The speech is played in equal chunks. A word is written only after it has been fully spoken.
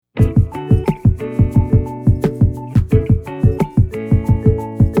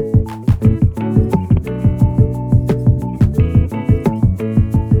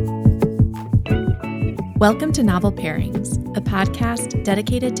Welcome to Novel Pairings, a podcast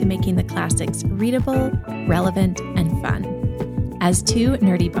dedicated to making the classics readable, relevant, and fun. As two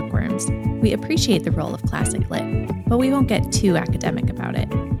nerdy bookworms, we appreciate the role of classic lit, but we won't get too academic about it.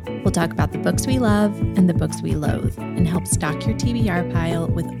 We'll talk about the books we love and the books we loathe, and help stock your TBR pile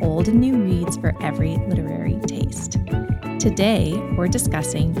with old and new reads for every literary taste. Today, we're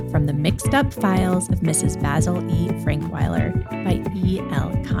discussing From the Mixed Up Files of Mrs. Basil E. Frankweiler by E.L.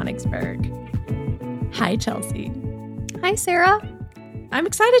 Konigsburg. Hi, Chelsea. Hi, Sarah. I'm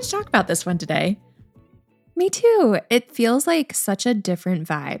excited to talk about this one today. Me too. It feels like such a different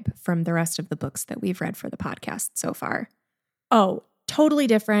vibe from the rest of the books that we've read for the podcast so far. Oh, totally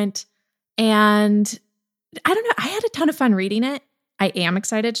different. And I don't know, I had a ton of fun reading it. I am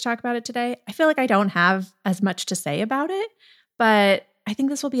excited to talk about it today. I feel like I don't have as much to say about it, but I think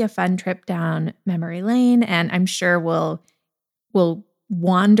this will be a fun trip down memory lane, and I'm sure we'll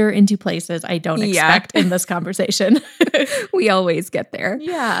wander into places I don't expect in this conversation. We always get there.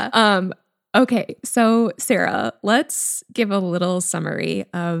 Yeah. Okay, so Sarah, let's give a little summary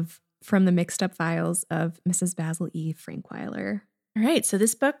of From the Mixed Up Files of Mrs. Basil E. Frankweiler. All right, so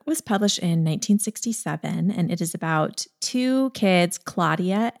this book was published in 1967, and it is about two kids,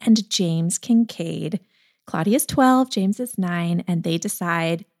 Claudia and James Kincaid. Claudia's 12, James is 9, and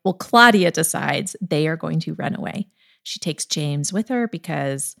Claudia decides they are going to run away. She takes James with her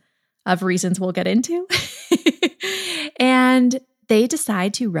because of reasons we'll get into. And they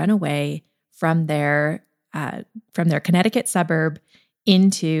decide to run away from their Connecticut suburb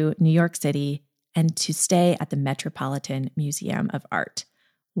into New York City and to stay at the Metropolitan Museum of Art.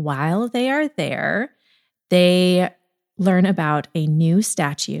 While they are there, they learn about a new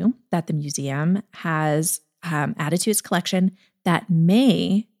statue that the museum has added to its collection that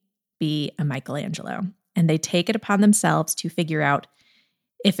may be a Michelangelo. And they take it upon themselves to figure out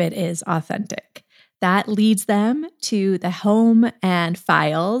if it is authentic. That leads them to the home and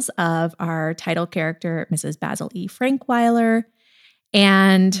files of our title character, Mrs. Basil E. Frankweiler,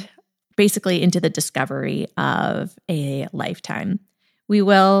 and basically into the discovery of a lifetime. We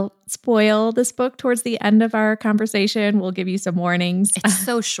will spoil this book towards the end of our conversation. We'll give you some warnings. It's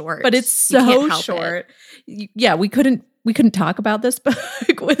so short. But it's so short. Yeah, we couldn't talk about this book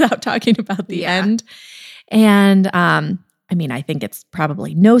without talking about the end. And I think it's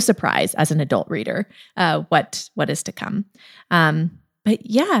probably no surprise as an adult reader what is to come. But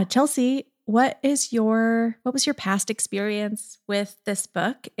yeah, Chelsea, what was your past experience with this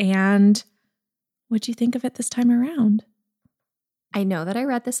book, and what'd you think of it this time around? I know that I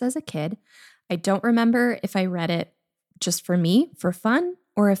read this as a kid. I don't remember if I read it just for me, for fun,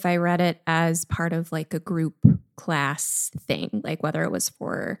 or if I read it as part of like a group class thing, like whether it was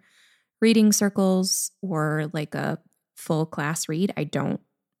for reading circles or like a full class read. I don't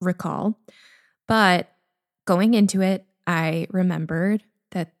recall. But going into it, I remembered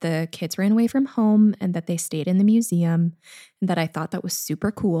that the kids ran away from home and that they stayed in the museum, and that I thought that was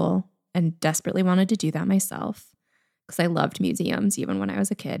super cool and desperately wanted to do that myself because I loved museums even when I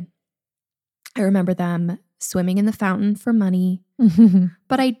was a kid. I remember them swimming in the fountain for money,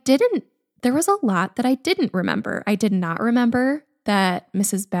 but there was a lot that I didn't remember. I did not remember that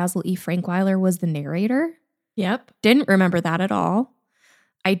Mrs. Basil E. Frankweiler was the narrator. Yep. Didn't remember that at all.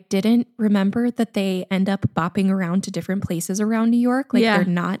 I didn't remember that they end up bopping around to different places around New York. Like they're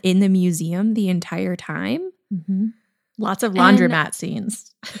not in the museum the entire time. Mm-hmm. Lots of laundromat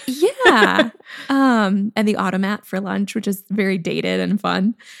scenes. Yeah. And the automat for lunch, which is very dated and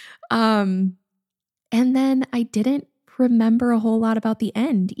fun. And then I didn't remember a whole lot about the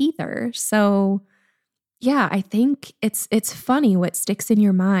end either. So yeah, I think it's funny what sticks in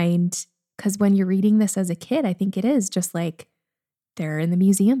your mind, because when you're reading this as a kid, I think it is just like they're in the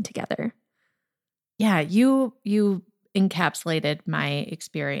museum together. Yeah, you encapsulated my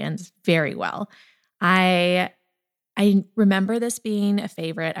experience very well. I remember this being a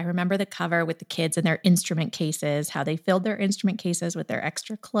favorite. I remember the cover with the kids and their instrument cases, how they filled their instrument cases with their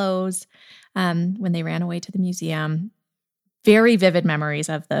extra clothes when they ran away to the museum. Very vivid memories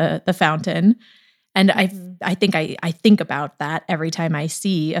of the fountain. And I think about that every time I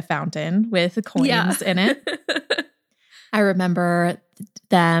see a fountain with coins in it. I remember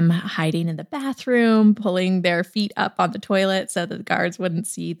them hiding in the bathroom, pulling their feet up on the toilet so that the guards wouldn't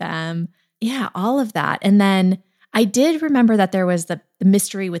see them. Yeah, all of that. And then I did remember that there was the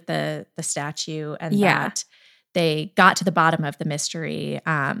mystery with the statue, and that they got to the bottom of the mystery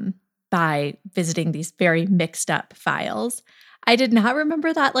by visiting these very mixed up files. I did not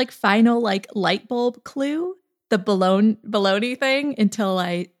remember that final light bulb clue, the baloney thing, until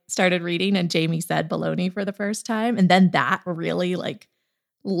I started reading and Jamie said baloney for the first time. And then that really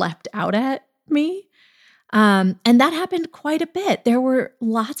leapt out at me. And that happened quite a bit. There were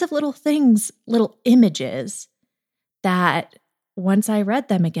lots of little things, little images that once I read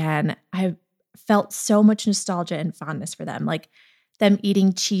them again, I felt so much nostalgia and fondness for them. Like them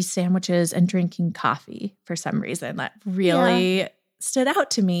eating cheese sandwiches and drinking coffee for some reason. That really stood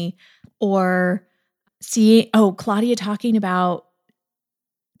out to me. Or Claudia talking about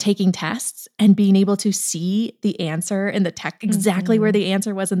taking tests and being able to see the answer in the text, exactly where the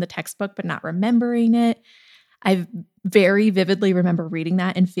answer was in the textbook, but not remembering it. I very vividly remember reading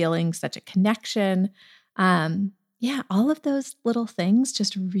that and feeling such a connection. All of those little things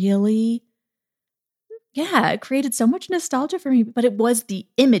just really, it created so much nostalgia for me, but it was the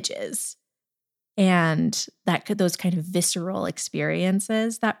images and those kind of visceral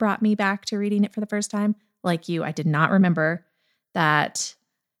experiences that brought me back to reading it for the first time. Like you, I did not remember that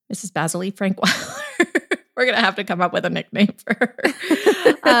Mrs. Basil Frankweiler, we're going to have to come up with a nickname for her,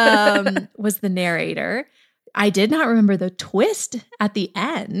 was the narrator. I did not remember the twist at the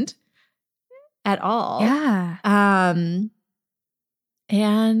end at all. Yeah.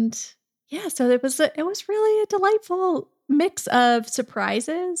 So it was really a delightful mix of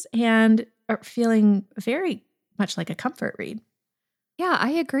surprises and feeling very much like a comfort read. Yeah,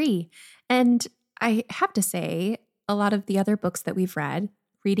 I agree. And I have to say, a lot of the other books that we've read,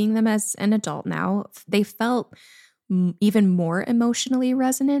 reading them as an adult now, they felt even more emotionally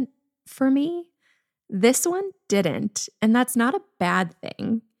resonant for me. This one didn't, and that's not a bad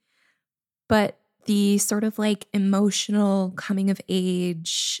thing. But the sort of like emotional coming of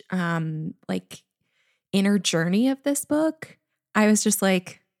age, like inner journey of this book, I was just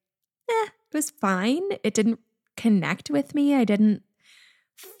like, it was fine. It didn't connect with me. I didn't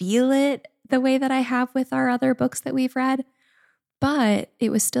feel it the way that I have with our other books that we've read, but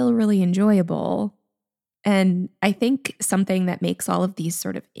it was still really enjoyable. And I think something that makes all of these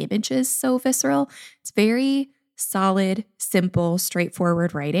sort of images so visceral, it's very solid, simple,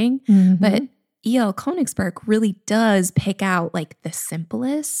 straightforward writing. But E.L. Konigsburg really does pick out like the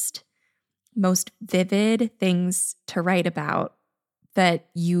simplest, most vivid things to write about that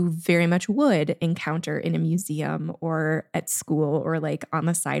you very much would encounter in a museum or at school or like on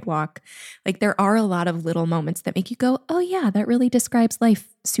the sidewalk. Like there are a lot of little moments that make you go, oh yeah, that really describes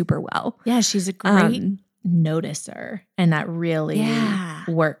life super well. Yeah, she's a great noticer, and that really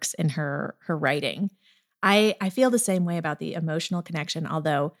works in her writing. I feel the same way about the emotional connection,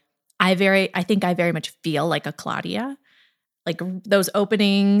 although I think I very much feel like a Claudia. Like those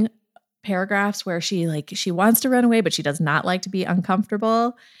opening paragraphs where she wants to run away, but she does not like to be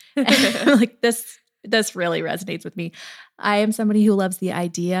uncomfortable. Like this really resonates with me. I am somebody who loves the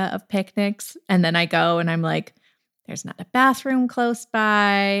idea of picnics, and then I go and I'm like, there's not a bathroom close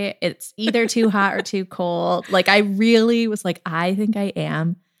by. It's either too hot or too cold. Like I really was like, I think I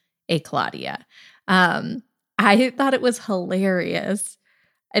am a Claudia. I thought it was hilarious.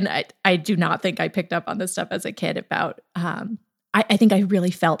 And I do not think I picked up on this stuff as a kid about, I think I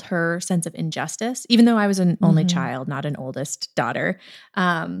really felt her sense of injustice, even though I was an only child, not an oldest daughter.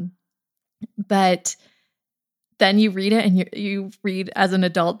 But then you read it and you read as an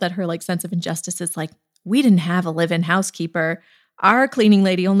adult that her like sense of injustice is like, we didn't have a live-in housekeeper. Our cleaning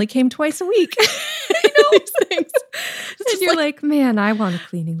lady only came twice a week. I know these things. And you're like, man, I want a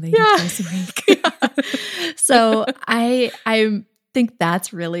cleaning lady twice a week. So I think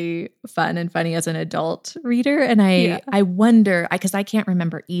that's really fun and funny as an adult reader. And I wonder, because I can't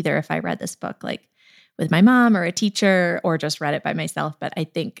remember either if I read this book like with my mom or a teacher or just read it by myself. But I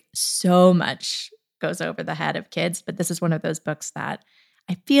think so much goes over the head of kids. But this is one of those books that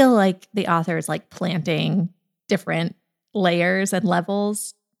I feel like the author is like planting different layers and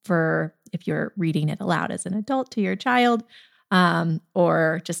levels for if you're reading it aloud as an adult to your child,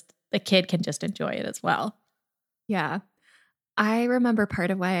 or just the kid can just enjoy it as well. Yeah. I remember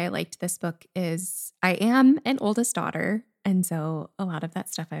part of why I liked this book is I am an oldest daughter. And so a lot of that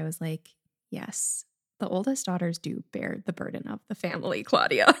stuff I was like, yes, the oldest daughters do bear the burden of the family,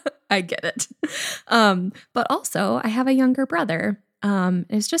 Claudia. I get it. But also I have a younger brother.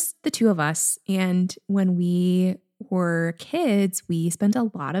 It's just the two of us. And when we were kids, we spent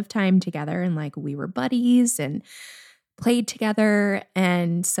a lot of time together and like we were buddies and played together.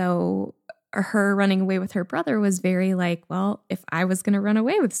 And so her running away with her brother was very like, well, if I was going to run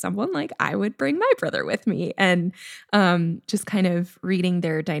away with someone, like I would bring my brother with me. And just kind of reading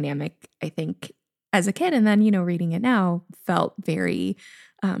their dynamic, I think, as a kid and then, reading it now felt very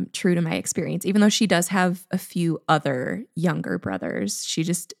true to my experience. Even though she does have a few other younger brothers, she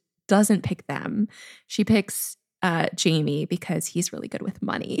just doesn't pick them. She picks Jamie because he's really good with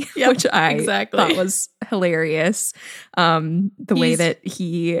money, which I thought was hilarious. The way that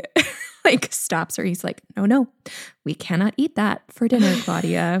he like stops her. He's like, no, we cannot eat that for dinner,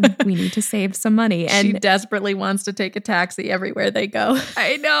 Claudia. We need to save some money. And she desperately wants to take a taxi everywhere they go.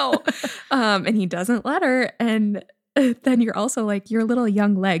 I know. And he doesn't let her. And then you're also like, your little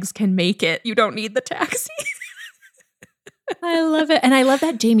young legs can make it. You don't need the taxi. I love it. And I love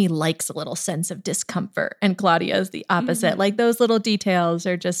that Jamie likes a little sense of discomfort and Claudia is the opposite. Like those little details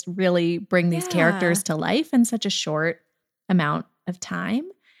are just really bring these characters to life in such a short amount of time.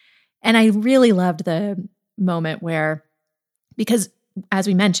 And I really loved the moment where, because as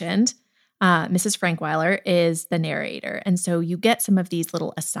we mentioned, Mrs. Frankweiler is the narrator. And so you get some of these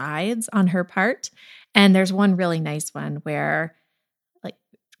little asides on her part. And there's one really nice one where like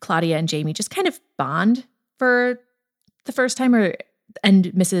Claudia and Jamie just kind of bond for the first time, and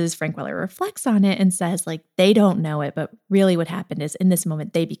Mrs. Frankweiler reflects on it and says, like, they don't know it, but really what happened is in this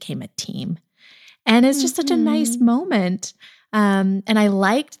moment, they became a team. And it's just such a nice moment. And I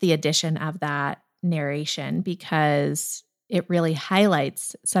liked the addition of that narration because it really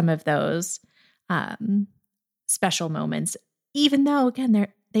highlights some of those special moments, even though, again,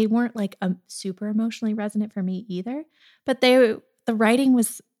 they weren't like super emotionally resonant for me either, but the writing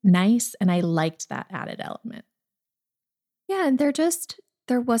was nice and I liked that added element. Yeah, and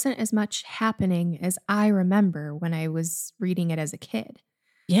there wasn't as much happening as I remember when I was reading it as a kid.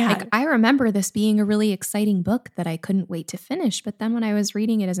 Yeah. Like I remember this being a really exciting book that I couldn't wait to finish. But then when I was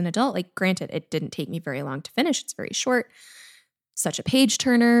reading it as an adult, like granted, it didn't take me very long to finish. It's very short. Such a page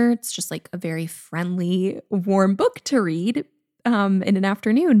turner. It's just like a very friendly, warm book to read in an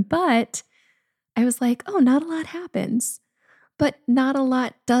afternoon. But I was like, oh, not a lot happens. But not a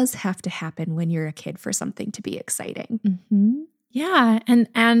lot does have to happen when you're a kid for something to be exciting. Mm-hmm. Yeah.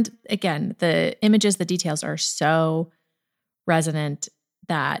 And again, the images, the details are so resonant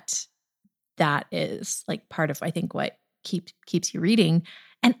that is like part of, I think, what keeps you reading.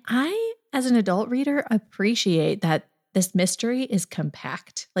 And I, as an adult reader, appreciate that this mystery is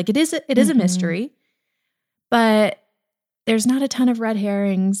compact. Like it is a mystery, but there's not a ton of red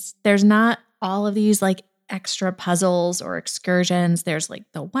herrings. There's not all of these like extra puzzles or excursions. There's like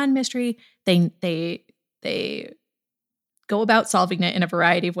the one mystery. They go about solving it in a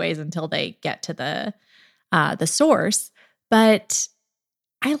variety of ways until they get to the source. But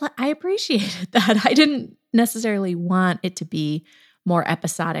I appreciated that. I didn't necessarily want it to be more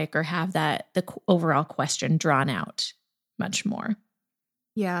episodic or have the overall question drawn out much more.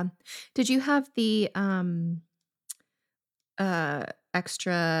 Yeah. Did you have the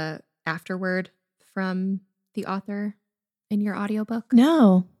extra afterword from the author in your audiobook?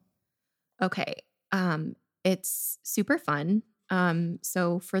 No. Okay. It's super fun.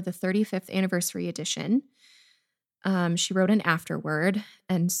 So for the 35th anniversary edition, she wrote an afterword.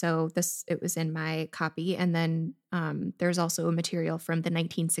 And so it was in my copy. And then there's also a material from the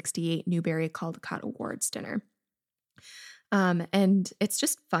 1968 Newbery Caldecott Awards dinner. And it's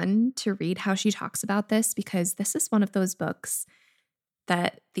just fun to read how she talks about this because this is one of those books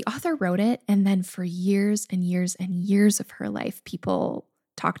that the author wrote it, and then for years and years and years of her life, people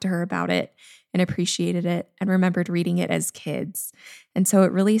talked to her about it and appreciated it and remembered reading it as kids. And so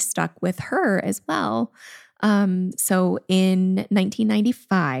it really stuck with her as well. So in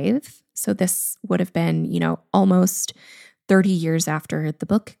 1995, so this would have been, almost 30 years after the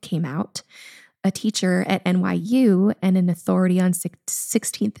book came out, a teacher at NYU and an authority on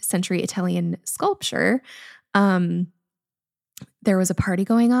 16th century Italian sculpture, there was a party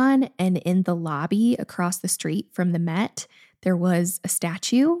going on, and in the lobby across the street from the Met, there was a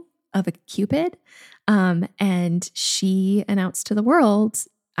statue of a Cupid, and she announced to the world,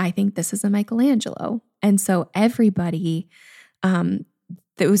 I think this is a Michelangelo. And so everybody,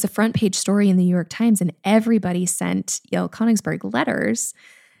 there was a front page story in the New York Times, and everybody sent Yale Konigsburg letters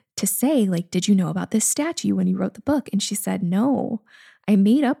to say, like, did you know about this statue when you wrote the book? And she said, no, I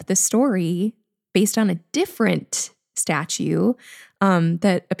made up the story based on a different statue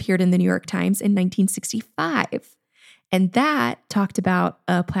that appeared in the New York Times in 1965. And that talked about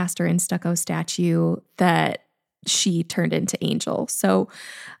a plaster and stucco statue that she turned into Angel. So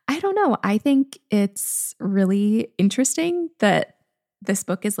I don't know. I think it's really interesting that this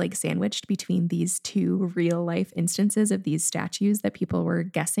book is like sandwiched between these two real life instances of these statues that people were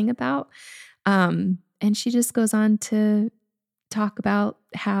guessing about. And she just goes on to talk about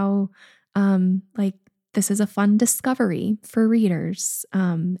how like this is a fun discovery for readers,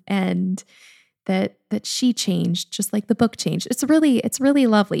 and that she changed just like the book changed. It's really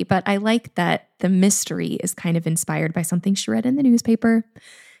lovely, but I like that the mystery is kind of inspired by something she read in the newspaper.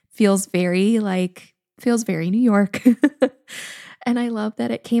 Feels very New York. And I love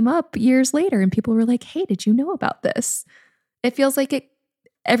that it came up years later and people were like, hey, did you know about this? It feels like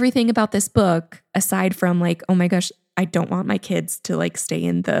everything about this book, aside from like, oh my gosh, I don't want my kids to like stay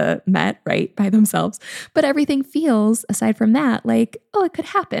in the Met, right, by themselves. But everything feels, aside from that, like, oh, it could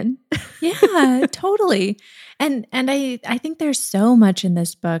happen. Yeah, totally. And I think there's so much in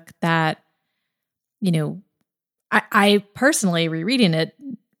this book that, you know, I personally rereading it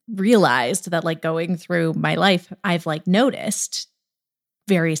realized that like going through my life, I've like noticed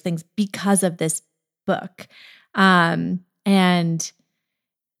various things because of this book. And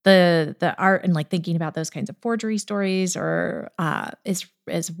the art and like thinking about those kinds of forgery stories or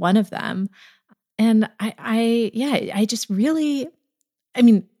is one of them. And I just really, I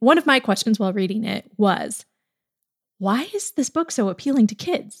mean, one of my questions while reading it was, why is this book so appealing to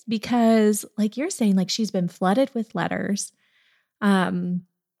kids? Because like you're saying, like she's been flooded with letters.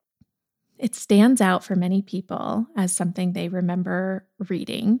 It stands out for many people as something they remember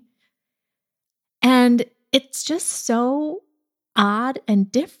reading. And it's just so odd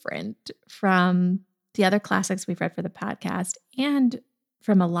and different from the other classics we've read for the podcast and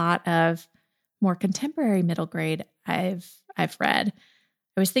from a lot of more contemporary middle grade I've read.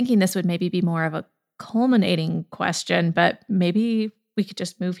 I was thinking this would maybe be more of a culminating question, but maybe we could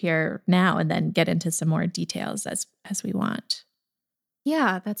just move here now and then get into some more details as we want.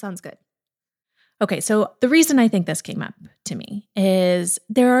 Yeah, that sounds good. Okay, so the reason I think this came up to me is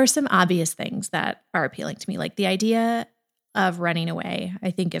there are some obvious things that are appealing to me. Like the idea of running away,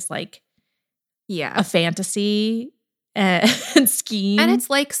 I think is like a fantasy and scheme. And it's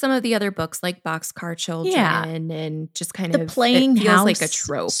like some of the other books like Boxcar Children and just kind the of playing it feels house like a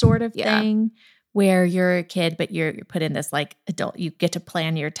trope sort of thing where you're a kid, but you're put in this like adult, you get to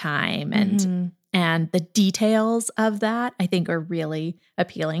plan your time and the details of that I think are really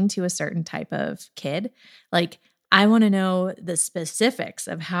appealing to a certain type of kid. Like I want to know the specifics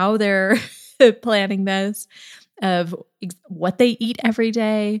of how they're planning this, of what they eat every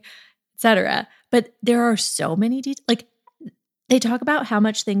day, etc. But there are so many details. Like they talk about how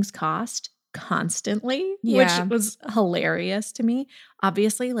much things cost constantly, which was hilarious to me.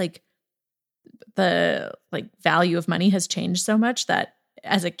 Obviously, like the like value of money has changed so much that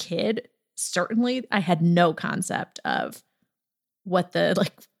as a kid, certainly I had no concept of what the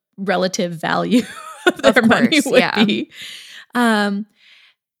like relative value of their money would be. And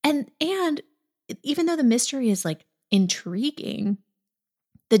even though the mystery is like intriguing,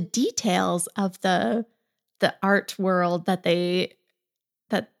 the details of the art world that they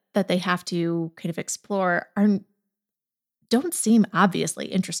have to kind of explore don't seem obviously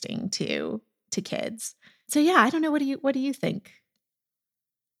interesting to kids. So yeah, I don't know. What do you think?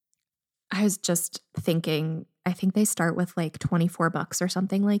 I was just thinking, I think they start with like $24 or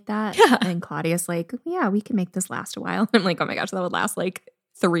something like that. Yeah. And Claudia's like, yeah, we can make this last a while. I'm like, oh my gosh, that would last like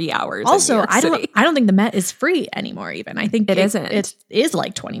 3 hours. Also, I don't think the Met is free anymore even. I think it isn't. It is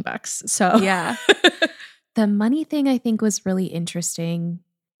like $20. So yeah. The money thing I think was really interesting.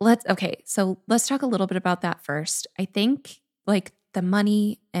 Let's talk a little bit about that first. I think like the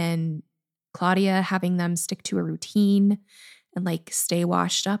money and Claudia having them stick to a routine and like stay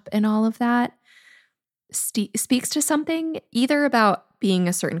washed up and all of that speaks to something either about being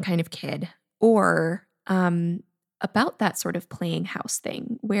a certain kind of kid or about that sort of playing house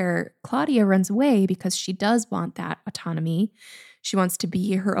thing where Claudia runs away because she does want that autonomy. She wants to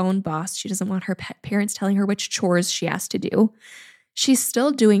be her own boss. She doesn't want her parents telling her which chores she has to do. She's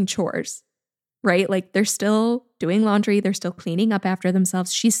still doing chores, right? Like they're still doing laundry. They're still cleaning up after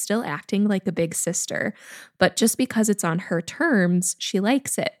themselves. She's still acting like a big sister. But just because it's on her terms, she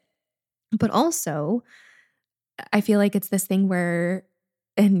likes it. But also, I feel like it's this thing where,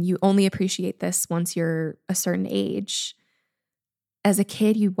 and you only appreciate this once you're a certain age. As a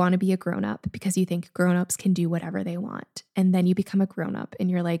kid, you want to be a grown-up because you think grown-ups can do whatever they want. And then you become a grown-up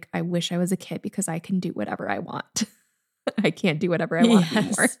and you're like, I wish I was a kid because I can do whatever I want. I can't do whatever I want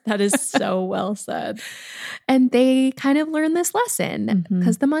anymore. That is so well said. And they kind of learn this lesson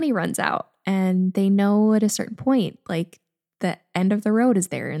because the money runs out and they know at a certain point, like the end of the road is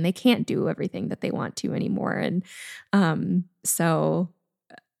there and they can't do everything that they want to anymore. And so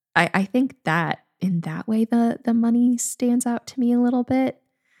I think that in that way, the money stands out to me a little bit.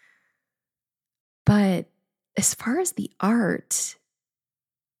 But as far as the art,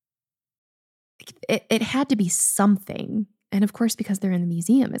 it had to be something. And of course, because they're in the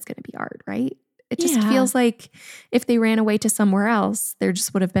museum, it's going to be art, right? It just feels like if they ran away to somewhere else, there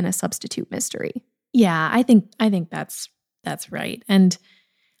just would have been a substitute mystery. Yeah, I think that's right. And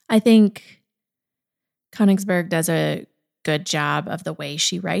I think Konigsburg does a good job of the way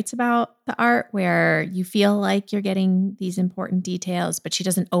she writes about the art, where you feel like you're getting these important details, but she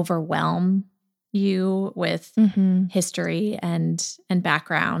doesn't overwhelm you with history and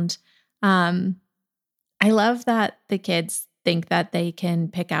background. I love that the kids think that they can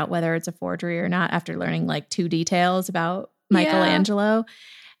pick out whether it's a forgery or not after learning like 2 details about Michelangelo.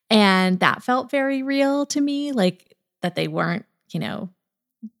 And that felt very real to me, like that they weren't,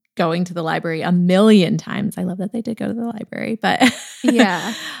 going to the library a million times. I love that they did go to the library, but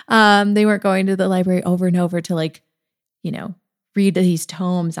they weren't going to the library over and over to like, read these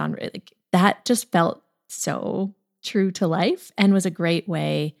tomes on like that just felt so true to life and was a great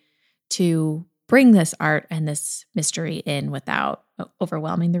way to bring this art and this mystery in without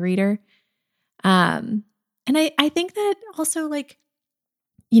overwhelming the reader. And I think that also like,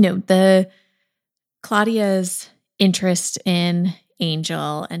 the Claudia's interest in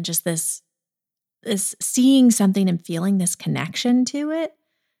Angel and just this seeing something and feeling this connection to it,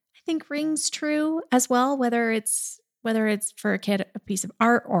 I think rings true as well, whether it's for a kid, a piece of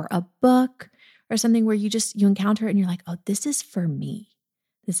art or a book or something where you encounter it and you're like, oh, this is for me.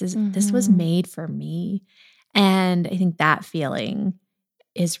 This was made for me. And I think that feeling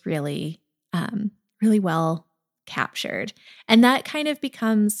is really, really well captured. And that kind of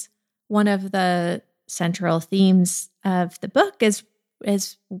becomes one of the central themes of the book is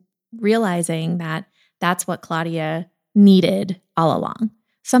realizing that that's what Claudia needed all along.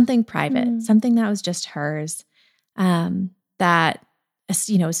 Something private, something that was just hers, that, a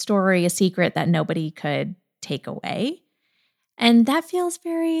story, a secret that nobody could take away. And that feels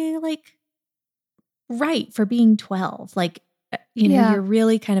very like right for being 12. Like, you're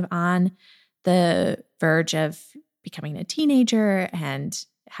really kind of on the verge of becoming a teenager and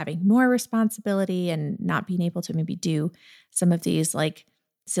having more responsibility and not being able to maybe do some of these like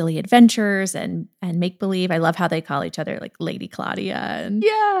silly adventures and make believe. I love how they call each other like Lady Claudia and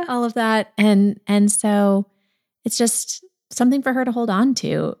all of that. And so it's just something for her to hold on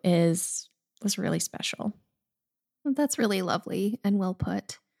to was really special. Well, that's really lovely and well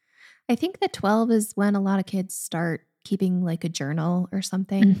put. I think that 12 is when a lot of kids start keeping like a journal or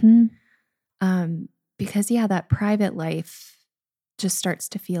something. Because that private life just starts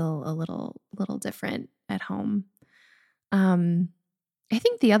to feel a little different at home. I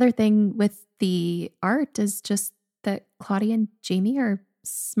think the other thing with the art is just that Claudia and Jamie are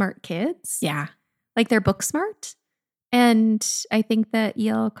smart kids. Yeah. Like they're book smart. And I think that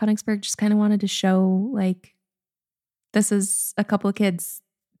E.L. Konigsburg just kind of wanted to show like, this is a couple of kids.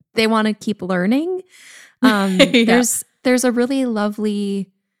 They want to keep learning. There's a really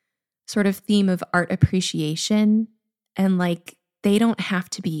lovely sort of theme of art appreciation. And like, they don't have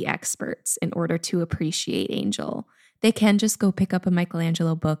to be experts in order to appreciate Angel. They can just go pick up a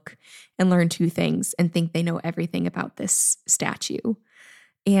Michelangelo book and learn 2 things and think they know everything about this statue.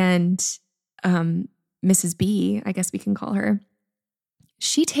 And Mrs. B, I guess we can call her,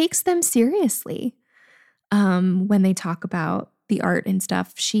 she takes them seriously. When they talk about the art and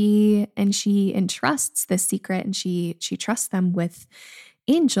stuff, she entrusts this secret and she trusts them with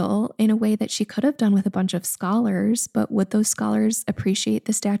Angel in a way that she could have done with a bunch of scholars. But would those scholars appreciate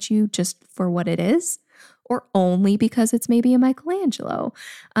the statue just for what it is or only because it's maybe a Michelangelo?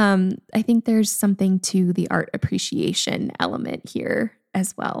 I think there's something to the art appreciation element here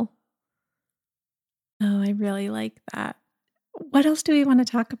as well. Oh, I really like that. What else do we want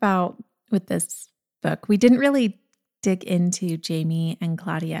to talk about with this book? We didn't really dig into Jamie and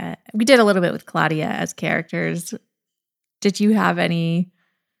Claudia. We did a little bit with Claudia as characters. Did you have any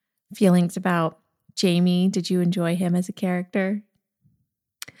feelings about Jamie? Did you enjoy him as a character?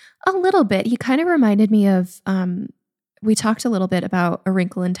 A little bit. He kind of reminded me of, we talked a little bit about A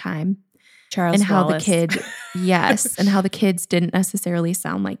Wrinkle in Time. Charles and how Wallace. the kid, and how the kids didn't necessarily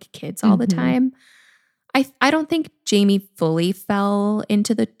sound like kids all the time. I don't think Jamie fully fell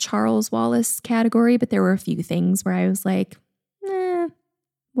into the Charles Wallace category, but there were a few things where I was like,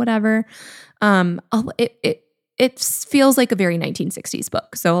 whatever. It feels like a very 1960s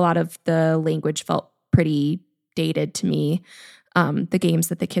book. So a lot of the language felt pretty dated to me. The games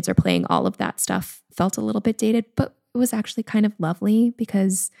that the kids are playing, all of that stuff felt a little bit dated, but it was actually kind of lovely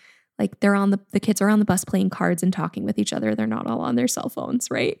because like the kids are on the bus playing cards and talking with each other. They're not all on their cell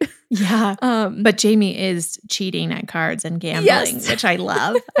phones, right? Yeah. But Jamie is cheating at cards and gambling, which I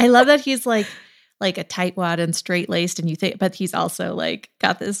love. I love that he's like a tightwad and straight-laced but he's also like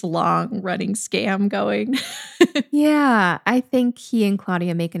got this long running scam going. Yeah. I think he and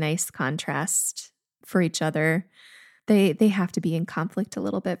Claudia make a nice contrast for each other. They have to be in conflict a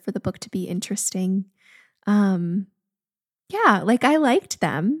little bit for the book to be interesting. Like I liked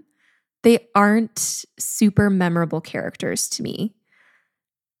them. They aren't super memorable characters to me.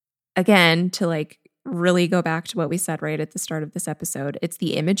 Again, to like really go back to what we said right at the start of this episode, it's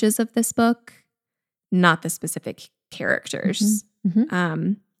the images of this book not the specific characters.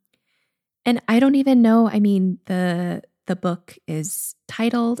 Mm-hmm. And I don't even know. I mean, the book is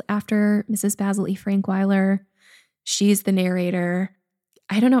titled after Mrs. Basil E. Frankweiler. She's the narrator.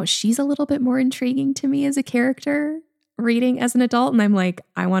 I don't know. She's a little bit more intriguing to me as a character reading as an adult. And I'm like,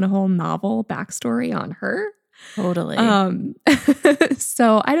 I want a whole novel backstory on her. Totally.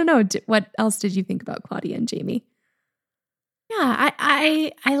 So I don't know. What else did you think about Claudia and Jamie? Yeah,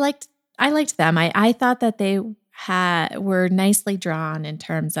 I liked them. I thought that they were nicely drawn in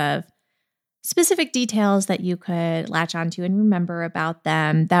terms of specific details that you could latch onto and remember about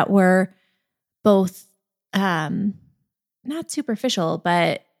them that were both not superficial,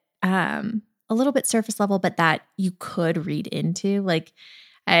 but a little bit surface level, but that you could read into. Like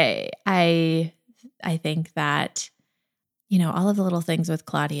I think that, all of the little things with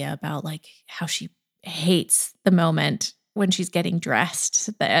Claudia about like how she hates the moment when she's getting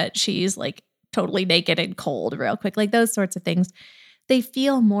dressed, that she's like totally naked and cold real quick, like those sorts of things, they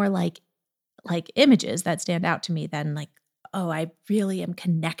feel more like images that stand out to me than like, oh, I really am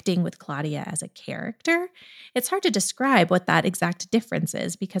connecting with Claudia as a character. It's hard to describe what that exact difference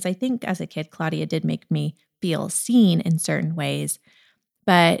is, because I think as a kid, Claudia did make me feel seen in certain ways,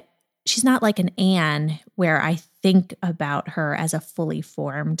 but she's not like an Anne where I think about her as a fully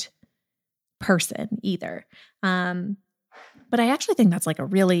formed person either. But I actually think that's like a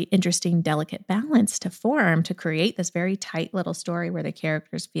really interesting, delicate balance to form to create this very tight little story where the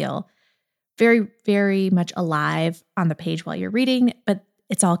characters feel very, very much alive on the page while you're reading, but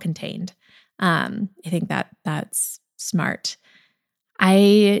it's all contained. I think that's smart.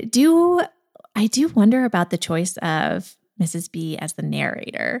 I do wonder about the choice of Mrs. B as the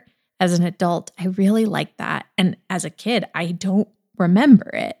narrator. As an adult, I really like that. And as a kid, I don't remember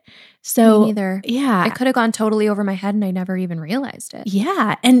it. So me neither. Yeah. It could have gone totally over my head and I never even realized it.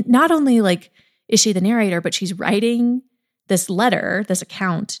 Yeah. And not only like is she the narrator, but she's writing this letter, this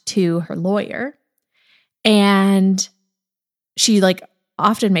account to her lawyer. And she like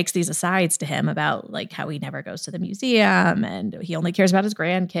often makes these asides to him about like how he never goes to the museum and he only cares about his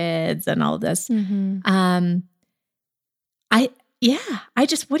grandkids and all of this. Mm-hmm.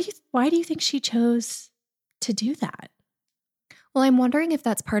 Why do you think she chose to do that? Well, I'm wondering if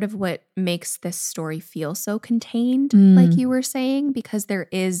that's part of what makes this story feel so contained, like you were saying, because there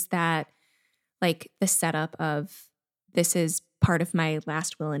is that, like the setup of this is part of my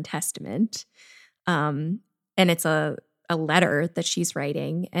last will and testament. And it's a letter that she's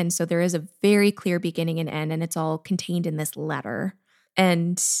writing. And so there is a very clear beginning and end, and it's all contained in this letter.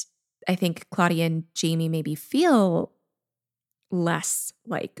 And I think Claudia and Jamie maybe feel less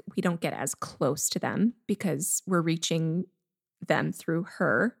like we don't get as close to them because we're reaching them through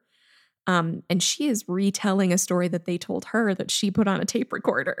her. And she is retelling a story that they told her that she put on a tape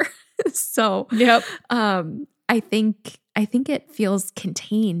recorder. So yep. I think it feels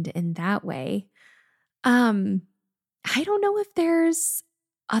contained in that way. I don't know if there's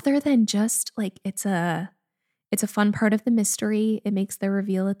other than just like it's a fun part of the mystery. It makes the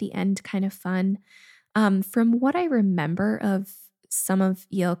reveal at the end kind of fun. From what I remember of some of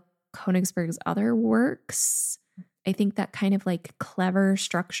E.L. Konigsburg's other works, I think that kind of like clever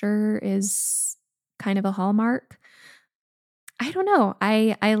structure is kind of a hallmark. I don't know.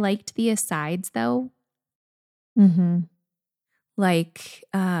 I liked the asides though. Mm-hmm. Like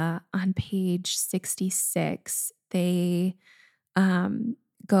on page 66, they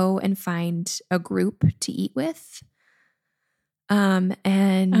go and find a group to eat with. And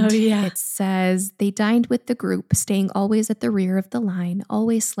it says, they dined with the group, staying always at the rear of the line,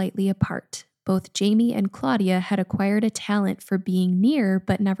 always slightly apart. Both Jamie and Claudia had acquired a talent for being near,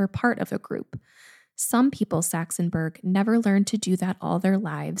 but never part of a group. Some people, Saxonburg, never learn to do that all their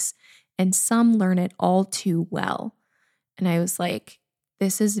lives, and some learn it all too well. And I was like,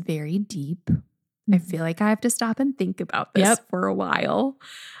 this is very deep. I feel like I have to stop and think about this for a while.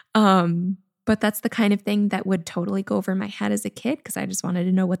 But that's the kind of thing that would totally go over my head as a kid because I just wanted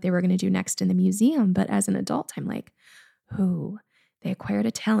to know what they were going to do next in the museum. But as an adult, I'm like, they acquired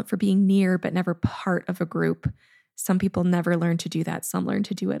a talent for being near but never part of a group. Some people never learn to do that. Some learn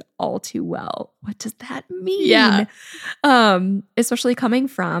to do it all too well. What does that mean? Yeah. Especially coming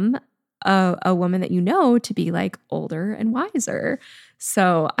from a woman that you know to be like older and wiser.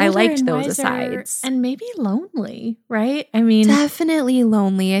 So I liked those asides. And maybe lonely, right? I mean, definitely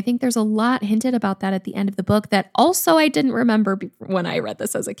lonely. I think there's a lot hinted about that at the end of the book that also I didn't remember when I read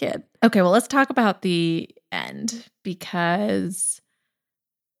this as a kid. Okay, well, let's talk about the end because,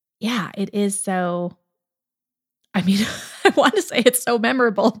 it is so, I mean, I want to say it's so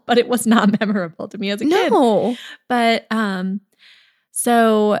memorable, but it was not memorable to me as a kid. No. But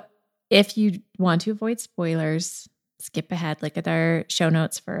so if you want to avoid spoilers, skip ahead, look at our show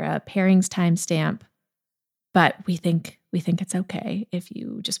notes for a pairings timestamp. But we think it's okay if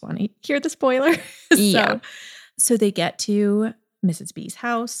you just want to hear the spoiler. Yeah. So they get to Mrs. B's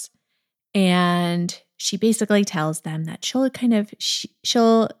house, and she basically tells them that she'll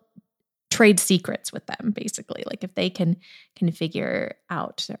trade secrets with them, basically. Like if they can figure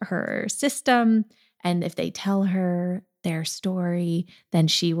out her system, and if they tell her their story, then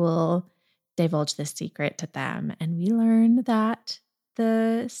she will divulge this secret to them. And we learn that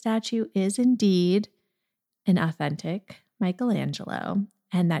the statue is indeed an authentic Michelangelo,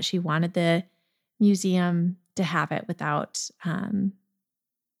 and that she wanted the museum to have it without,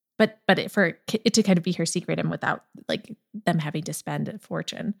 for it to kind of be her secret and without like them having to spend a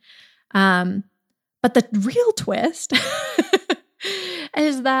fortune. But the real twist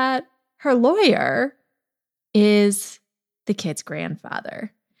is that her lawyer is the kid's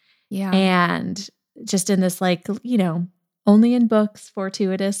grandfather. Yeah. And just in this, like, only in books,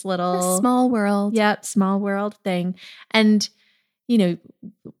 fortuitous little... A small world. Yep, small world thing. And,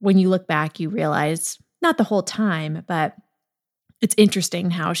 when you look back, you realize, not the whole time, but it's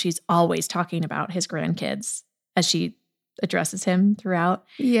interesting how she's always talking about his grandkids as she addresses him throughout.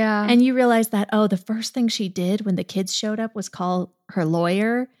 Yeah. And you realize that, the first thing she did when the kids showed up was call her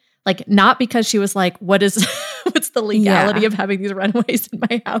lawyer. Like, not because she was like, what's the legality of having these runaways in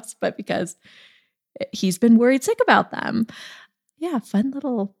my house, but because he's been worried sick about them. Yeah, fun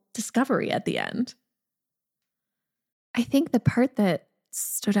little discovery at the end. I think the part that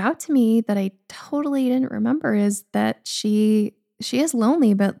stood out to me that I totally didn't remember is that she is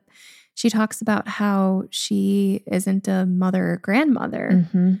lonely, but she talks about how she isn't a mother or grandmother,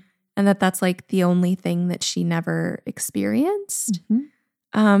 and that's like the only thing that she never experienced.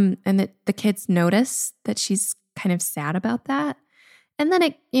 And that the kids notice that she's kind of sad about that. And then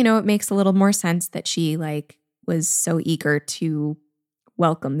it makes a little more sense that she like was so eager to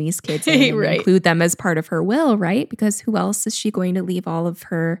welcome these kids in and right. include them as part of her will, right? Because who else is she going to leave all of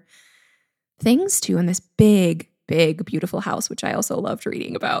her things to in this big, big, beautiful house, which I also loved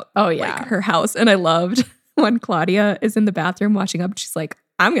reading about. Oh, yeah. Like her house. And I loved when Claudia is in the bathroom washing up. She's like,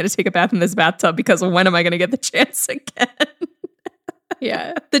 I'm going to take a bath in this bathtub because when am I going to get the chance again?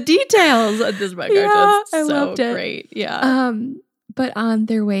 Yeah. The details of this book are just so great. Yeah. But on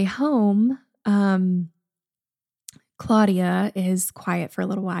their way home, Claudia is quiet for a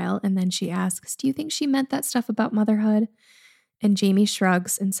little while, and then she asks, do you think she meant that stuff about motherhood? And Jamie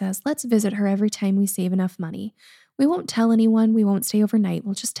shrugs and says, let's visit her every time we save enough money. We won't tell anyone. We won't stay overnight.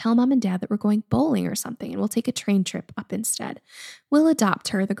 We'll just tell Mom and Dad that we're going bowling or something, and we'll take a train trip up instead. We'll adopt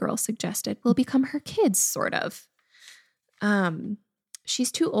her, the girl suggested. We'll become her kids, sort of.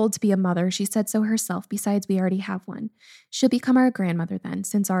 She's too old to be a mother. She said so herself. Besides, we already have one. She'll become our grandmother then,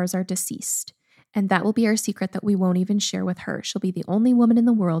 since ours are deceased. And that will be our secret that we won't even share with her. She'll be the only woman in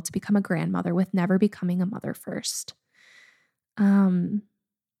the world to become a grandmother with never becoming a mother first. I don't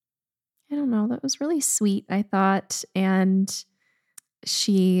know. That was really sweet, I thought. And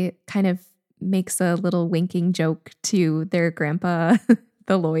she kind of makes a little winking joke to their grandpa,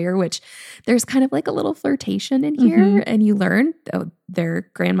 the lawyer, which there's kind of like a little flirtation in here. And you learn their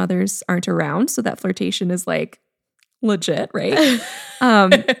grandmothers aren't around. So that flirtation is like legit, right?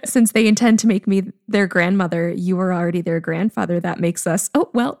 Since they intend to make me their grandmother, you are already their grandfather. That makes us,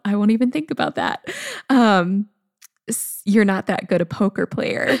 I won't even think about that. You're not that good a poker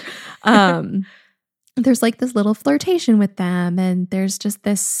player. There's like this little flirtation with them. And there's just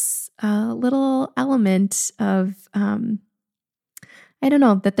this little element of, I don't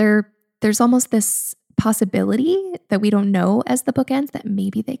know, that there's almost this possibility that we don't know as the book ends that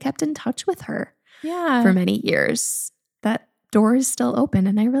maybe they kept in touch with her for many years. That door is still open,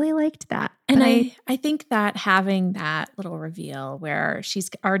 and I really liked that. And I think that having that little reveal where she's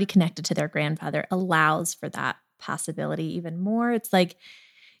already connected to their grandfather allows for that possibility even more. It's like,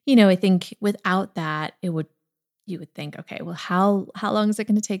 I think without that, you would think, okay, well, how long is it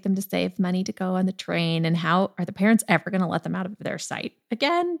going to take them to save money to go on the train? And how are the parents ever going to let them out of their sight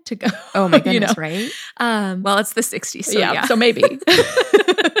again to go? Oh my goodness, right? Well, it's the 60s. So yeah. So maybe.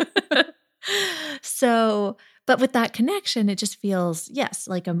 So, but with that connection, it just feels, yes,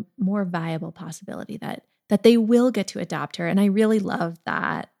 like a more viable possibility that they will get to adopt her. And I really love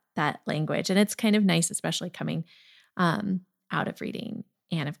that language. And it's kind of nice, especially coming out of reading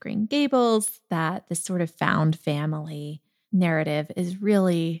Anne of Green Gables, that this sort of found family narrative is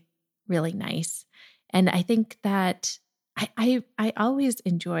really, really nice. And I think that I always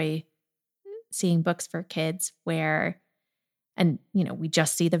enjoy seeing books for kids where, and, we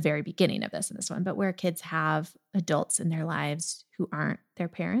just see the very beginning of this in this one, but where kids have adults in their lives who aren't their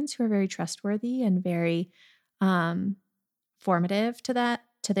parents, who are very trustworthy and very formative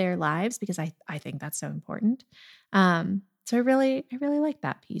to their lives, because I think that's so important. So I really like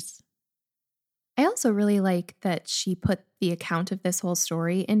that piece. I also really like that she put the account of this whole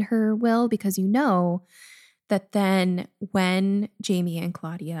story in her will, because that then when Jamie and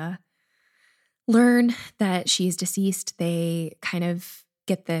Claudia learn that she's deceased, they kind of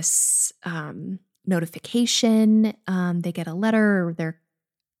get this notification. They get a letter, or they're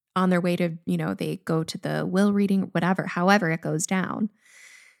on their way to, they go to the will reading, whatever, however it goes down,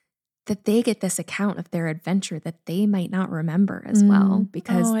 that they get this account of their adventure that they might not remember as well,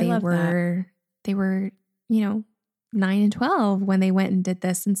 because they were, 9 and 12 when they went and did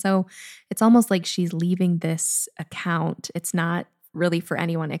this. And so it's almost like she's leaving this account. It's not really for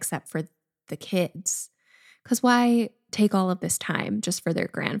anyone except for the kids. Because why take all of this time just for their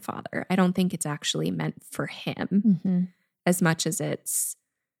grandfather? I don't think it's actually meant for him as much as it's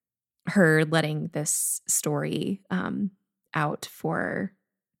her letting this story out for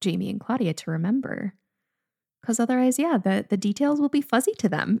Jamie and Claudia to remember. Because otherwise, the details will be fuzzy to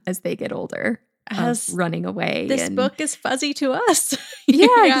them as they get older. As running away. This book is fuzzy to us.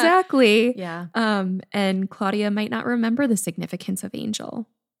 Yeah, exactly. Yeah. And Claudia might not remember the significance of Angel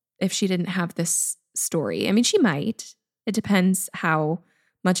if she didn't have this story. I mean, she might. It depends how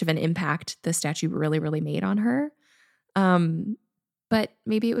much of an impact the statue really, really made on her. But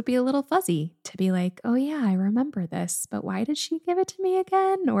maybe it would be a little fuzzy to be like, oh yeah, I remember this, but why did she give it to me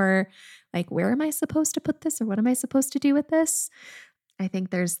again? Or like, where am I supposed to put this? Or what am I supposed to do with this? I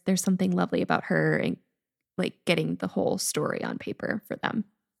think there's something lovely about her and like getting the whole story on paper for them.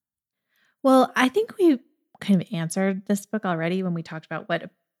 Well, I think we kind of answered this book already when we talked about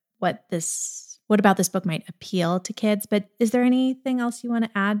what about this book might appeal to kids. But is there anything else you want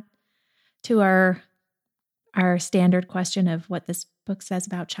to add to our standard question of what this book says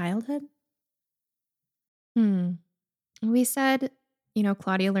about childhood? We said,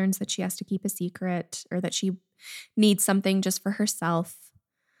 Claudia learns that she has to keep a secret, or that she needs something just for herself.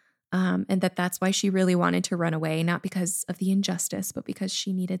 And that's why she really wanted to run away, not because of the injustice, but because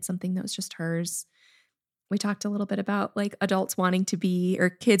she needed something that was just hers. We talked a little bit about like adults wanting to be, or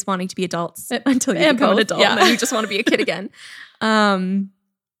kids wanting to be adults until you become an adult, and then you just want to be a kid again. I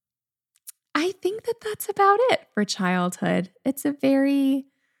think that's about it for childhood. I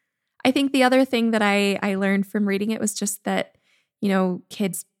think the other thing that I learned from reading it was just that,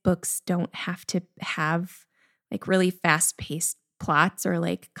 kids' books don't have to have like really fast-paced plots or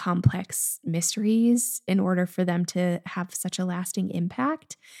like complex mysteries in order for them to have such a lasting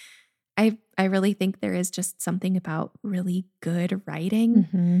impact. I really think there is just something about really good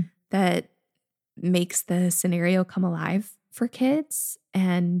writing that makes the scenario come alive for kids.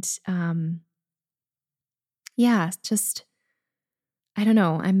 And just I don't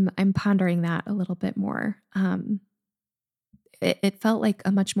know. I'm pondering that a little bit more. It felt like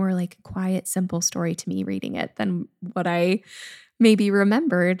a much more like quiet, simple story to me reading it than what I maybe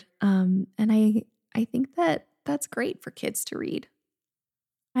remembered. And I think that's great for kids to read.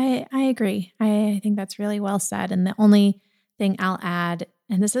 I agree. I think that's really well said. And the only thing I'll add,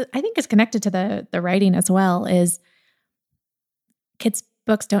 and this is, I think is connected to the writing as well, is kids'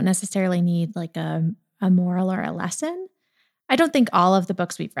 books don't necessarily need like a moral or a lesson. I don't think all of the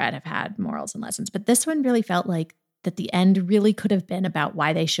books we've read have had morals and lessons, but this one really felt like that the end really could have been about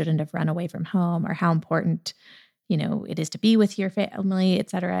why they shouldn't have run away from home, or how important, it is to be with your family, et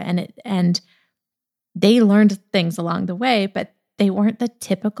cetera. And they learned things along the way, but they weren't the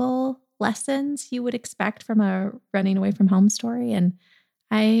typical lessons you would expect from a running away from home story. And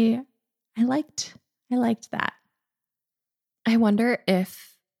I liked that. I wonder if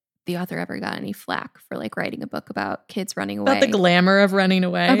the author ever got any flack for like writing a book about kids running away. About the glamour of running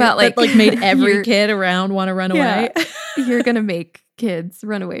away. About like made every kid around want to run away. You're going to make kids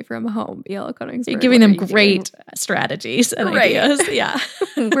run away from home. Yellow Konigsburg. You're giving them great strategies and ideas. Yeah.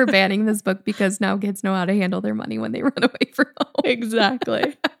 We're banning this book because now kids know how to handle their money when they run away from home.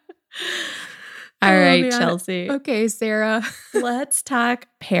 Exactly. All right, man. Chelsea. Okay, Sarah. Let's talk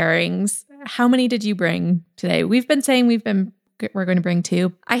pairings. How many did you bring today? We've been saying we're going to bring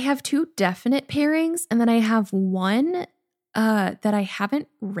 2. I have 2 definite pairings, and then I have one that I haven't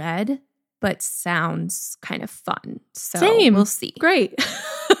read, but sounds kind of fun. So Same. We'll see. Great.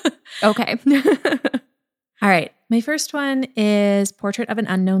 Okay. All right. My first one is Portrait of an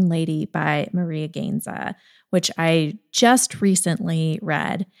Unknown Lady by Maria Gainza, which I just recently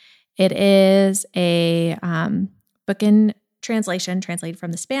read. It is a book in translation, translated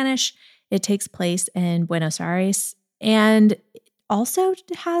from the Spanish. It takes place in Buenos Aires And also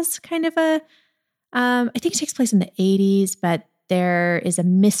has kind of I think it takes place in the 80s, but there is a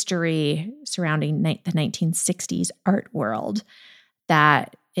mystery surrounding the 1960s art world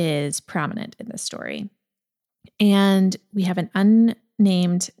that is prominent in this story. And we have an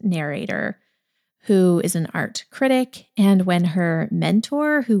unnamed narrator who is an art critic. And when her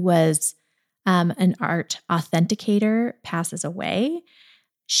mentor, who was an art authenticator, passes away,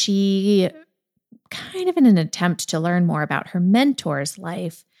 she, kind of in an attempt to learn more about her mentor's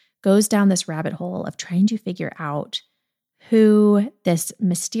life, goes down this rabbit hole of trying to figure out who this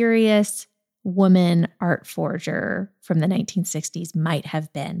mysterious woman art forger from the 1960s might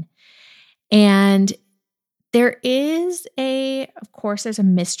have been. And of course, there's a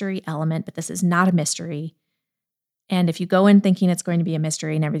mystery element, but this is not a mystery. And if you go in thinking it's going to be a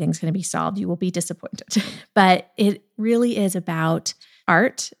mystery and everything's going to be solved, you will be disappointed. But it really is about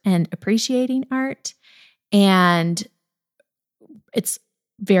art and appreciating art. And it's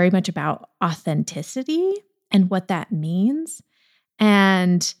very much about authenticity and what that means.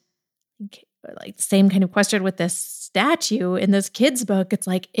 And like same kind of question with this statue in this kid's book. It's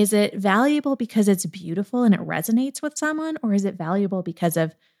like, is it valuable because it's beautiful and it resonates with someone? Or is it valuable because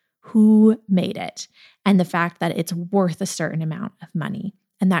of who made it and the fact that it's worth a certain amount of money?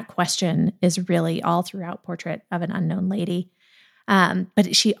 And that question is really all throughout Portrait of an Unknown Lady.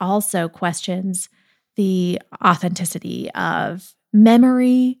 But she also questions the authenticity of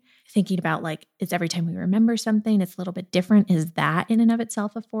memory, thinking about like, is every time we remember something, it's a little bit different. Is that in and of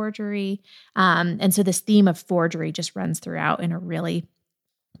itself a forgery? And so this theme of forgery just runs throughout in a really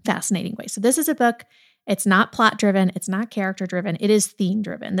fascinating way. So this is a book. It's not plot driven. It's not character driven. It is theme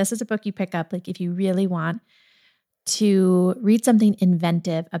driven. This is a book you pick up like if you really want to read something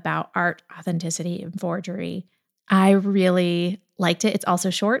inventive about art, authenticity, and forgery. I really liked it. It's also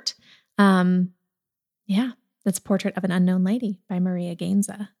short. That's Portrait of an Unknown Lady by Maria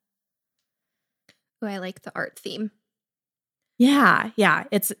Gainza. Oh, I like the art theme. Yeah.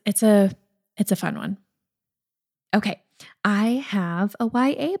 It's a fun one. Okay. I have a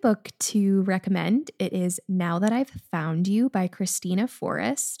YA book to recommend. It is Now That I've Found You by Christina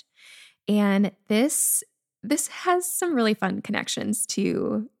Forrest. And this has some really fun connections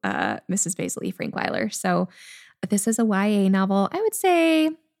to Mrs. Basil E. Frankweiler. So this is a YA novel. I would say,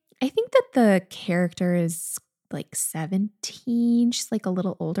 I think that the character is like 17. She's like a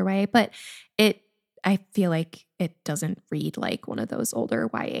little older YA, but I feel like it doesn't read like one of those older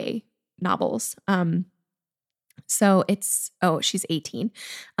YA novels. She's 18.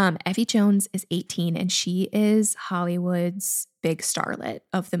 Evie Jones is 18 and she is Hollywood's big starlet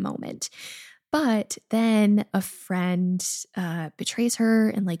of the moment. But then a friend betrays her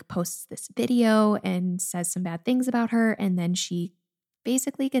and like posts this video and says some bad things about her. And then she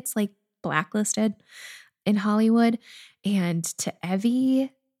basically gets like blacklisted in Hollywood. And to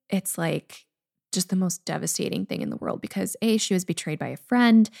Evie, it's like just the most devastating thing in the world because A, she was betrayed by a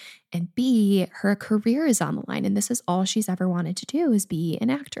friend, and B, her career is on the line. And this is all she's ever wanted to do is be an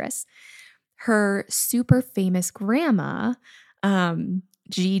actress. Her super famous grandma,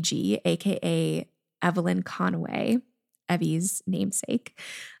 Gigi, aka Evelyn Conway, Evie's namesake.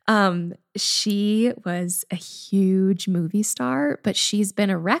 She was a huge movie star, but she's been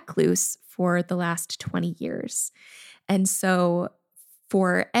a recluse for the last 20 years. And so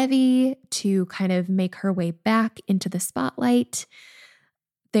for Evie to kind of make her way back into the spotlight,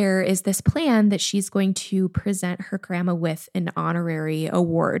 there is this plan that she's going to present her grandma with an honorary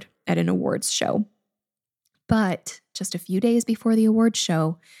award at an awards show. But just a few days before the awards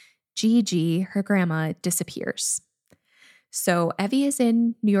show, Gigi, her grandma, disappears. So Evie is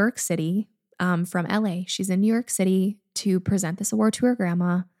in New York City from LA. She's in New York City to present this award to her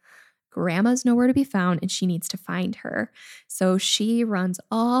grandma. Grandma's nowhere to be found and she needs to find her. So she runs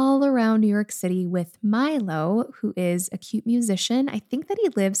all around New York City with Milo, who is a cute musician. I think that he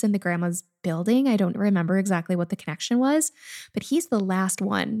lives in the grandma's building. I don't remember exactly what the connection was, but he's the last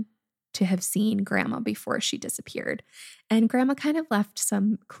one to have seen grandma before she disappeared. And grandma kind of left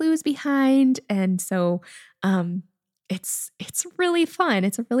some clues behind. And so it's really fun.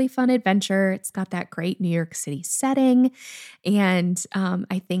 It's a really fun adventure. It's got that great New York City setting. And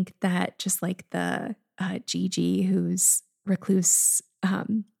I think that just like the Gigi, who's a recluse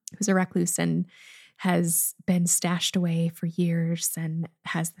and has been stashed away for years and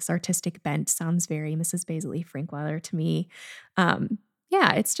has this artistic bent, sounds very Mrs. Basil E. Frankweiler to me.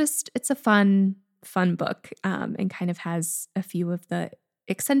 It's a fun book and kind of has a few of the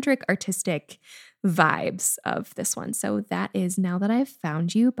eccentric artistic vibes of this one. So that is Now That I've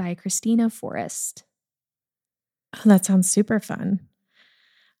Found You by Christina Forrest. Oh, that sounds super fun.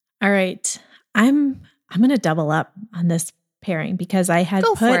 All right. I'm I'm going to double up on this pairing because I had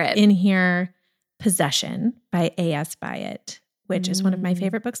Go for put it. in here Possession by A.S. Byatt, which is one of my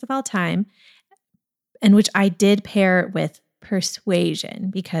favorite books of all time, and which I did pair with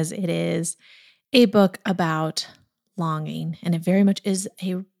Persuasion because it is a book about longing, and it very much is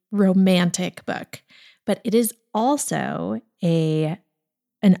a romantic book, but it is also an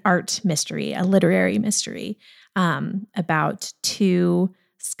art mystery, a literary mystery about two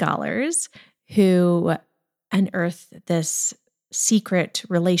scholars who unearth this secret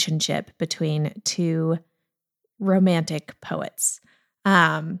relationship between two romantic poets,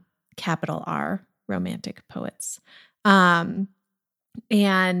 capital R, romantic poets. And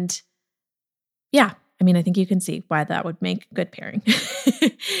yeah, I mean, I think you can see why that would make good pairing.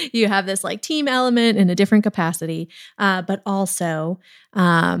 You have this like team element in a different capacity, but also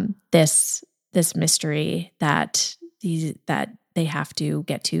this mystery that they have to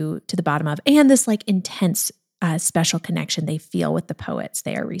get to the bottom of, and this like intense special connection they feel with the poets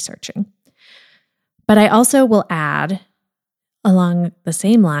they are researching. But I also will add, along the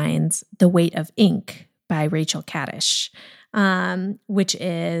same lines, The Weight of Ink by Rachel Kaddish, which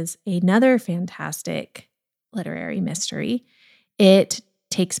is another fantastic literary mystery. It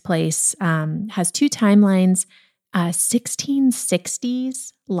takes place, has two timelines,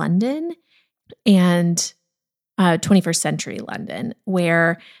 1660s London and 21st century London,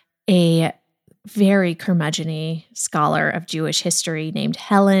 where a very curmudgeon-y scholar of Jewish history named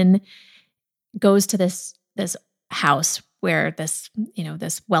Helen goes to this house where this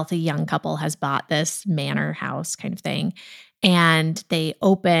wealthy young couple has bought this manor house kind of thing. And they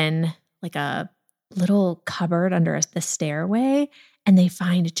open like a little cupboard under the stairway, and they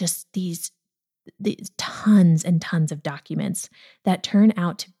find just these tons and tons of documents that turn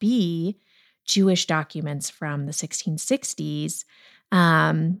out to be Jewish documents from the 1660s,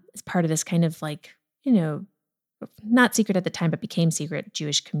 as part of this kind of like, not secret at the time, but became secret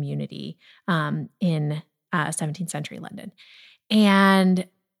Jewish community in 17th century London. And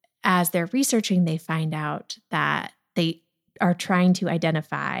as they're researching, they find out that they are trying to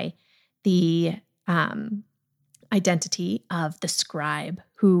identify the identity of the scribe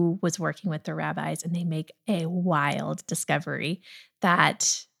who was working with the rabbis, and they make a wild discovery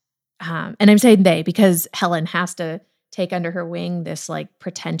that, and I'm saying they because Helen has to take under her wing this like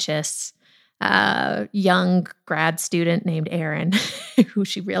pretentious young grad student named Aaron, who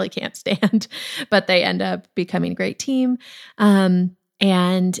she really can't stand, but they end up becoming a great team.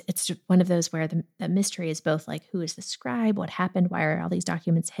 And it's one of those where the mystery is both like, who is the scribe? What happened? Why are all these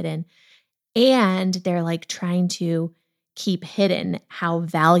documents hidden? And they're like trying to keep hidden how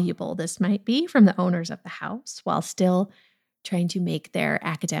valuable this might be from the owners of the house while still trying to make their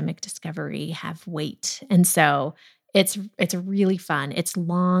academic discovery have weight. And so it's really fun. It's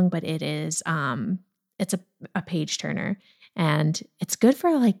long, but it is it's a page turner, and it's good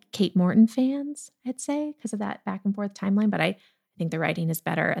for like Kate Morton fans, I'd say, because of that back and forth timeline. But I think the writing is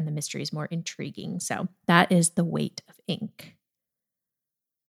better and the mystery is more intriguing. So that is The Weight of Ink.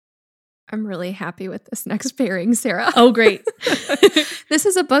 I'm really happy with this next pairing, Sarah. Oh, great. This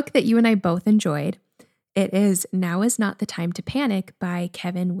is a book that you and I both enjoyed. It is Now Is Not the Time to Panic by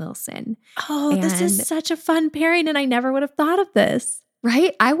Kevin Wilson. Oh, this is such a fun pairing, and I never would have thought of this.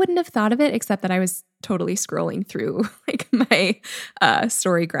 Right? I wouldn't have thought of it, except that I was totally scrolling through like my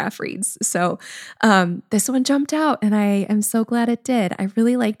story graph reads. So this one jumped out, and I am so glad it did. I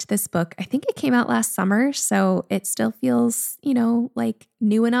really liked this book. I think it came out last summer, so it still feels, like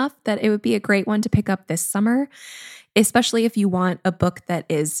new enough that it would be a great one to pick up this summer, especially if you want a book that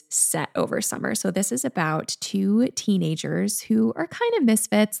is set over summer. So this is about two teenagers who are kind of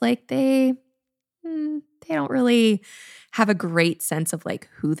misfits. Like they don't really have a great sense of like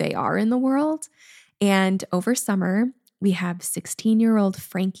who they are in the world. And over summer, we have 16-year-old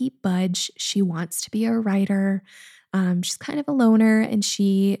Frankie Budge. She wants to be a writer. She's kind of a loner, and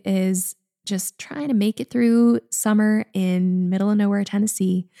she is just trying to make it through summer in middle of nowhere,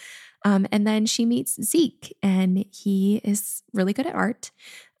 Tennessee. And then she meets Zeke, and he is really good at art.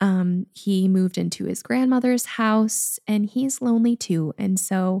 He moved into his grandmother's house, and he's lonely too. And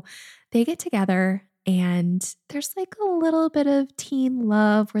so they get together, and there's like a little bit of teen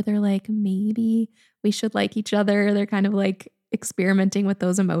love where they're like, maybe we should like each other. They're kind of like experimenting with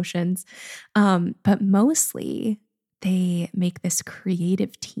those emotions. But mostly they make this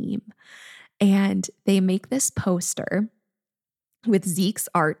creative team, and they make this poster with Zeke's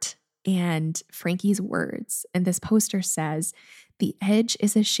art and Frankie's words. And this poster says, "The Edge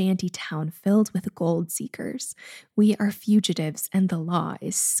is a shanty town filled with gold seekers. We are fugitives, and the law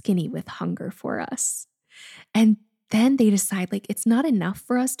is skinny with hunger for us." And then they decide, like, it's not enough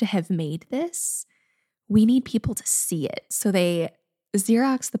for us to have made this. we need people to see it. So they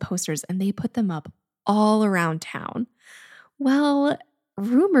Xerox the posters and they put them up all around town. Well,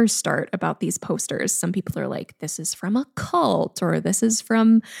 rumors start about these posters. Some people are like, this is from a cult, or this is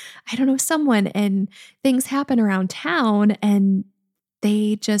from, I don't know, someone, and things happen around town, and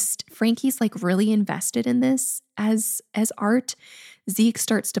Frankie's like really invested in this as art. Zeke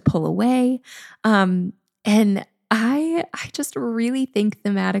starts to pull away. And I just really think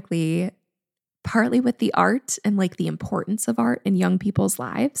thematically, partly with the art and like the importance of art in young people's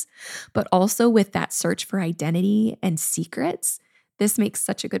lives, but also with that search for identity and secrets, this makes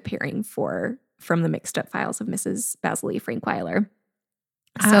such a good pairing from the Mixed Up Files of Mrs. Basil Frankweiler.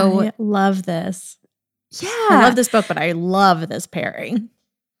 So I love this. Yeah. I love this book, but I love this pairing.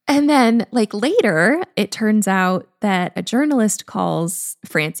 And then like later, it turns out that a journalist calls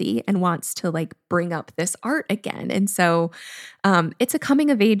Francie and wants to like bring up this art again. And so it's a coming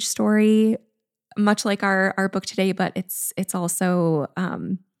of age story, much like our book today, but it's also,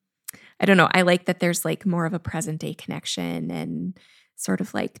 I don't know, I like that there's like more of a present day connection and sort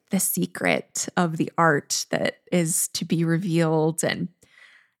of like the secret of the art that is to be revealed. And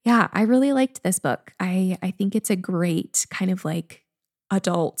yeah, I really liked this book. I think it's a great kind of like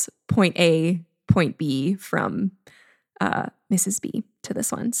adult point A, point B from Mrs. B to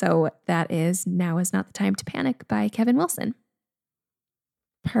this one. So that is Now Is Not the Time to Panic by Kevin Wilson.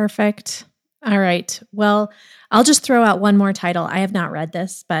 Perfect. All right. Well, I'll just throw out one more title. I have not read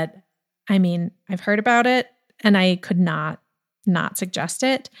this, but I mean, I've heard about it and I could not suggest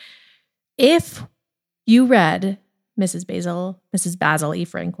it. If you read Mrs. Basil E.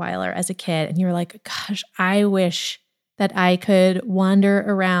 Frankweiler as a kid and you're like, gosh, I wish that I could wander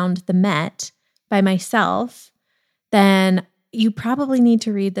around the Met by myself, then you probably need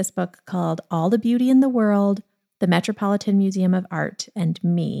to read this book called All the Beauty in the World, The Metropolitan Museum of Art and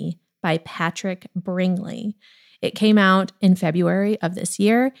Me by Patrick Bringley. It came out in February of this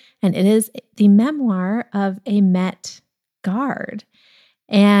year, and it is the memoir of a Met guard.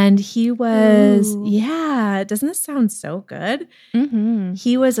 And he was, doesn't this sound so good? Mm-hmm.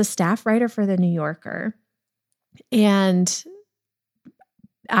 He was a staff writer for The New Yorker. And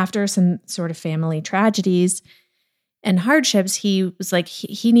after some sort of family tragedies and hardships, he was like,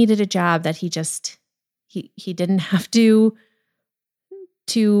 he needed a job that he didn't have to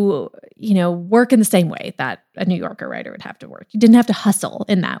work in the same way that a New Yorker writer would have to work. He didn't have to hustle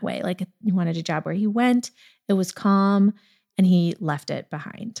in that way. Like he wanted a job where he went, it was calm, and he left it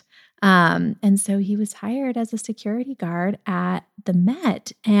behind. And so he was hired as a security guard at the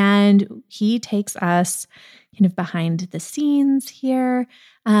Met, and he takes us kind of behind the scenes here.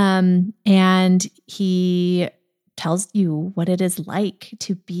 And he tells you what it is like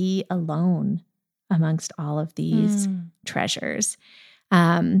to be alone amongst all of these treasures.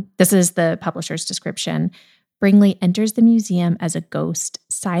 This is the publisher's description. Bringley enters the museum as a ghost,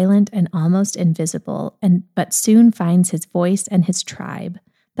 silent and almost invisible, but soon finds his voice and his tribe.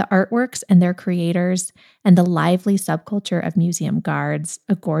 The artworks and their creators, and the lively subculture of museum guards,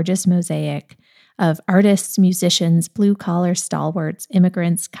 a gorgeous mosaic of artists, musicians, blue-collar stalwarts,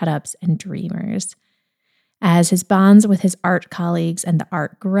 immigrants, cut-ups, and dreamers. As his bonds with his art colleagues and the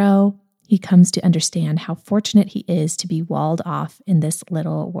art grow, he comes to understand how fortunate he is to be walled off in this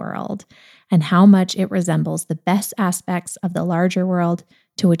little world, and how much it resembles the best aspects of the larger world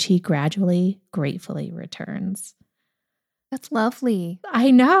to which he gradually, gratefully returns. That's lovely.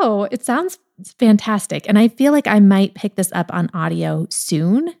 I know. It sounds fantastic. And I feel like I might pick this up on audio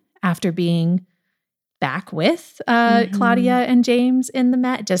soon after being back with Claudia and James in the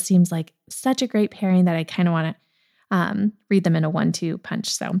Met. It just seems like such a great pairing that I kind of want to read them in a 1-2 punch.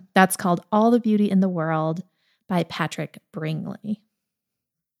 So that's called All the Beauty in the World by Patrick Bringley.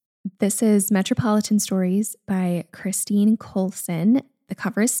 This is Metropolitan Stories by Christine Coulson. The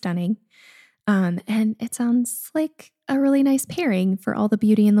cover is stunning. And it sounds like a really nice pairing for All the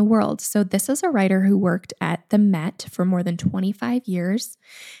Beauty in the World. So this is a writer who worked at the Met for more than 25 years.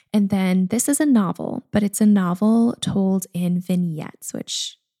 And then this is a novel, but it's a novel told in vignettes,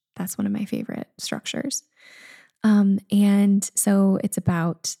 which that's one of my favorite structures. And so it's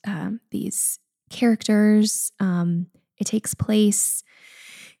about these characters. It takes place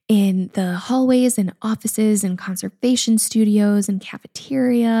in the hallways and offices and conservation studios and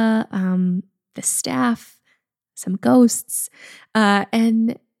cafeteria, the staff, some ghosts,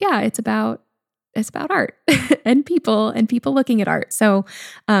 and yeah, it's about art and people looking at art. So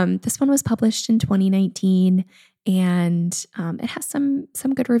this one was published in 2019, and it has some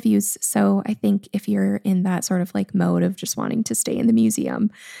good reviews. So I think if you're in that sort of like mode of just wanting to stay in the museum,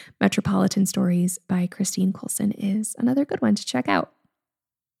 Metropolitan Stories by Christine Coulson is another good one to check out.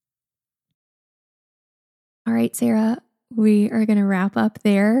 All right, Sarah, we are going to wrap up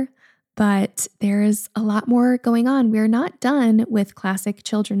there, but there's a lot more going on. We're not done with classic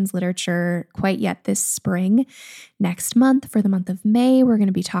children's literature quite yet this spring. Next month, for the month of May, we're going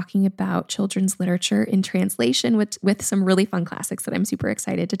to be talking about children's literature in translation with some really fun classics that I'm super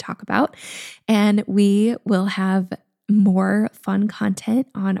excited to talk about. And we will have more fun content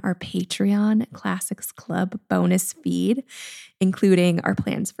on our Patreon Classics Club bonus feed, including our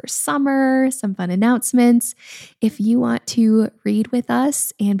plans for summer, some fun announcements. If you want to read with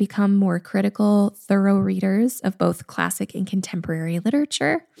us and become more critical, thorough readers of both classic and contemporary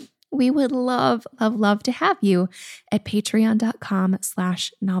literature, we would love to have you at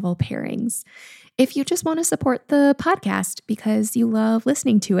patreon.com/novel pairings. If you just want to support the podcast because you love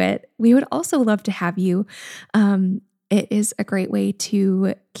listening to it, we would also love to have you. It is a great way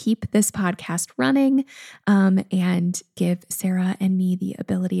to keep this podcast running and give Sarah and me the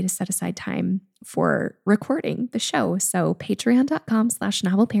ability to set aside time for recording the show. So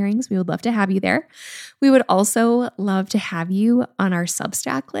patreon.com/novel pairings. We would love to have you there. We would also love to have you on our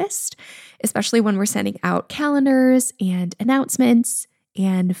Substack list, especially when we're sending out calendars and announcements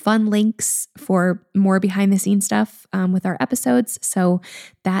and fun links for more behind the scenes stuff with our episodes. So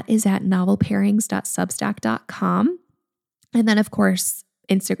that is at novelpairings.substack.com. And then, of course,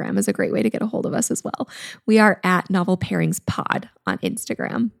 Instagram is a great way to get a hold of us as well. We are at Novel Pairings Pod on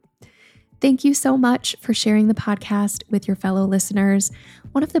Instagram. Thank you so much for sharing the podcast with your fellow listeners.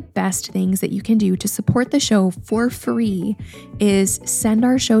 One of the best things that you can do to support the show for free is send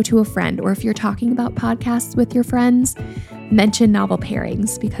our show to a friend, or if you're talking about podcasts with your friends, mention Novel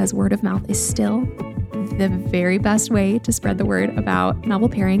Pairings, because word of mouth is still the very best way to spread the word about Novel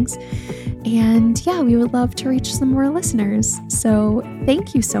Pairings. And yeah, we would love to reach some more listeners. So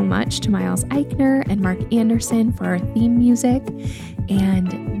thank you so much to Miles Eichner and Mark Anderson for our theme music.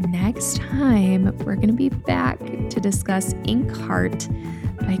 And next time, we're going to be back to discuss Inkheart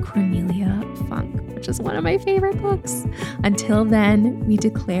by Cornelia Funk, which is one of my favorite books. Until then, we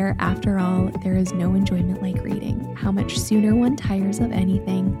declare, after all, there is no enjoyment like reading. How much sooner one tires of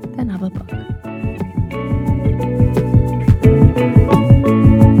anything than of a book.